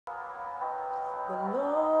The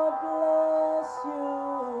Lord bless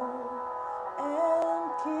you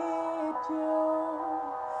and keep you.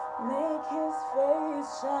 Make his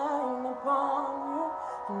face shine upon you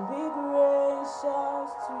and be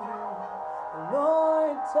gracious to you. The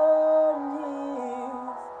Lord turn his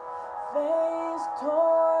face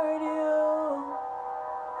toward you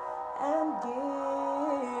and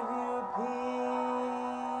give you peace.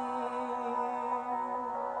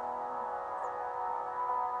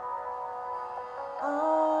 Amen.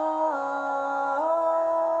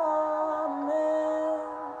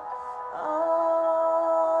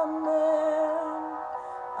 Amen.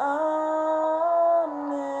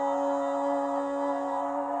 Amen.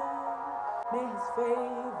 May his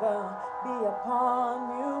favor be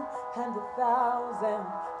upon you and 1,000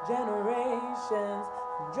 generations,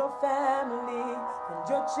 and your family, and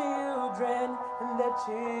your children, and their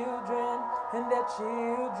children, and their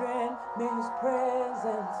children. May his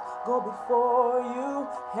presence go before you,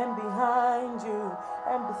 and behind you,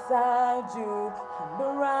 and beside you, and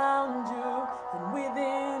around you, and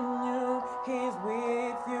within you. He's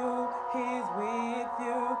with you, he's with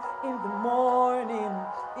you in the morning,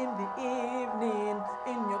 in the evening,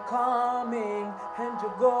 in your coming and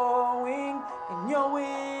your going, in your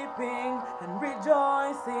weeping and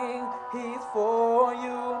rejoicing. He's for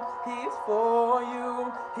you, he's for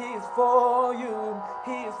you, he's for you,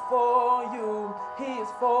 he's for you, he's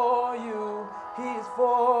for you, he's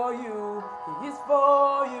for you, he's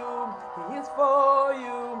for you, he's for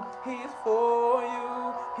you, he's for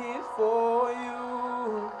you, he's for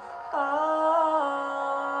you. Ah.